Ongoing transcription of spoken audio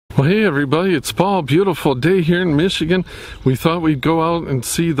Well, hey everybody, it's Paul. Beautiful day here in Michigan. We thought we'd go out and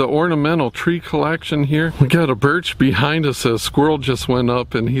see the ornamental tree collection here. We got a birch behind us. A squirrel just went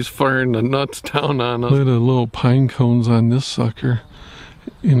up and he's firing the nuts down on us. Look at the little pine cones on this sucker.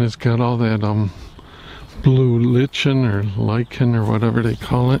 And it's got all that blue lichen or lichen or whatever they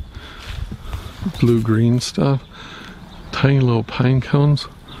call it. Blue-green stuff. Tiny little pine cones.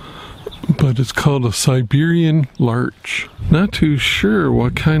 But it's called a Siberian larch. Not too sure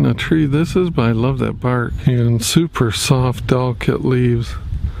what kind of tree this is, but I love that bark. And super soft, delicate leaves.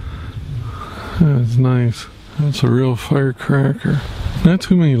 That's nice. That's a real firecracker. Not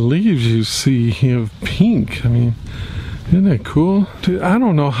too many leaves you see have pink. I mean, isn't that cool? Dude, I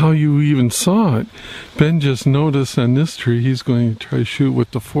don't know how you even saw it. Ben just noticed on this tree he's going to try to shoot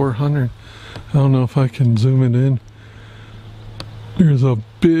with the 400. I don't know if I can zoom it in. There's a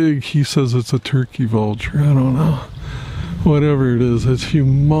big, he says it's a turkey vulture, I don't know. Whatever it is, it's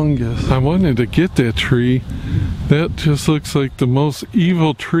humongous. I wanted to get that tree. That just looks like the most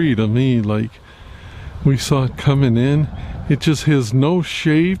evil tree to me. Like, we saw it coming in. It just has no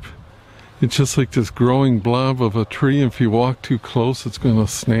shape. It's just like this growing blob of a tree. If you walk too close, it's going to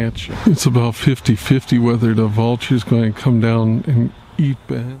snatch you. It's about 50-50 whether the vulture's going to come down and eat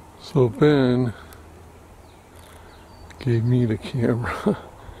Ben. So Ben gave me the camera.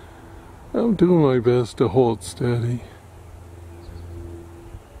 I'm doing my best to hold steady.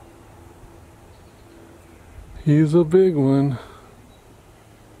 He's a big one.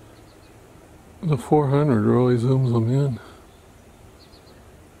 The 400 really zooms him in.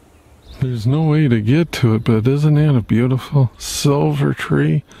 There's no way to get to it, but isn't that a beautiful silver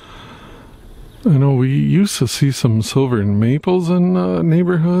tree? I know we used to see some silver and maples in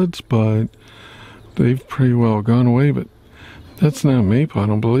neighborhoods, but they've pretty well gone away. But that's not maple, I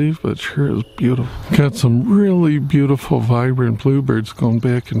don't believe, but sure is beautiful. Got some really beautiful, vibrant bluebirds going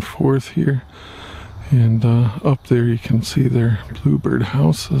back and forth here. And up there you can see their bluebird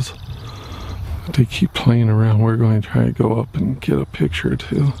houses. They keep playing around. We're going to try to go up and get a picture or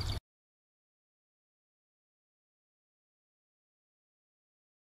two.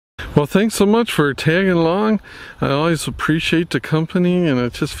 Well, thanks so much for tagging along. I always appreciate the company, and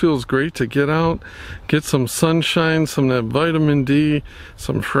it just feels great to get out, get some sunshine, some of that vitamin D,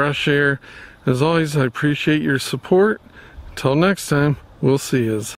 some fresh air. As always, I appreciate your support. Until next time, we'll see yous.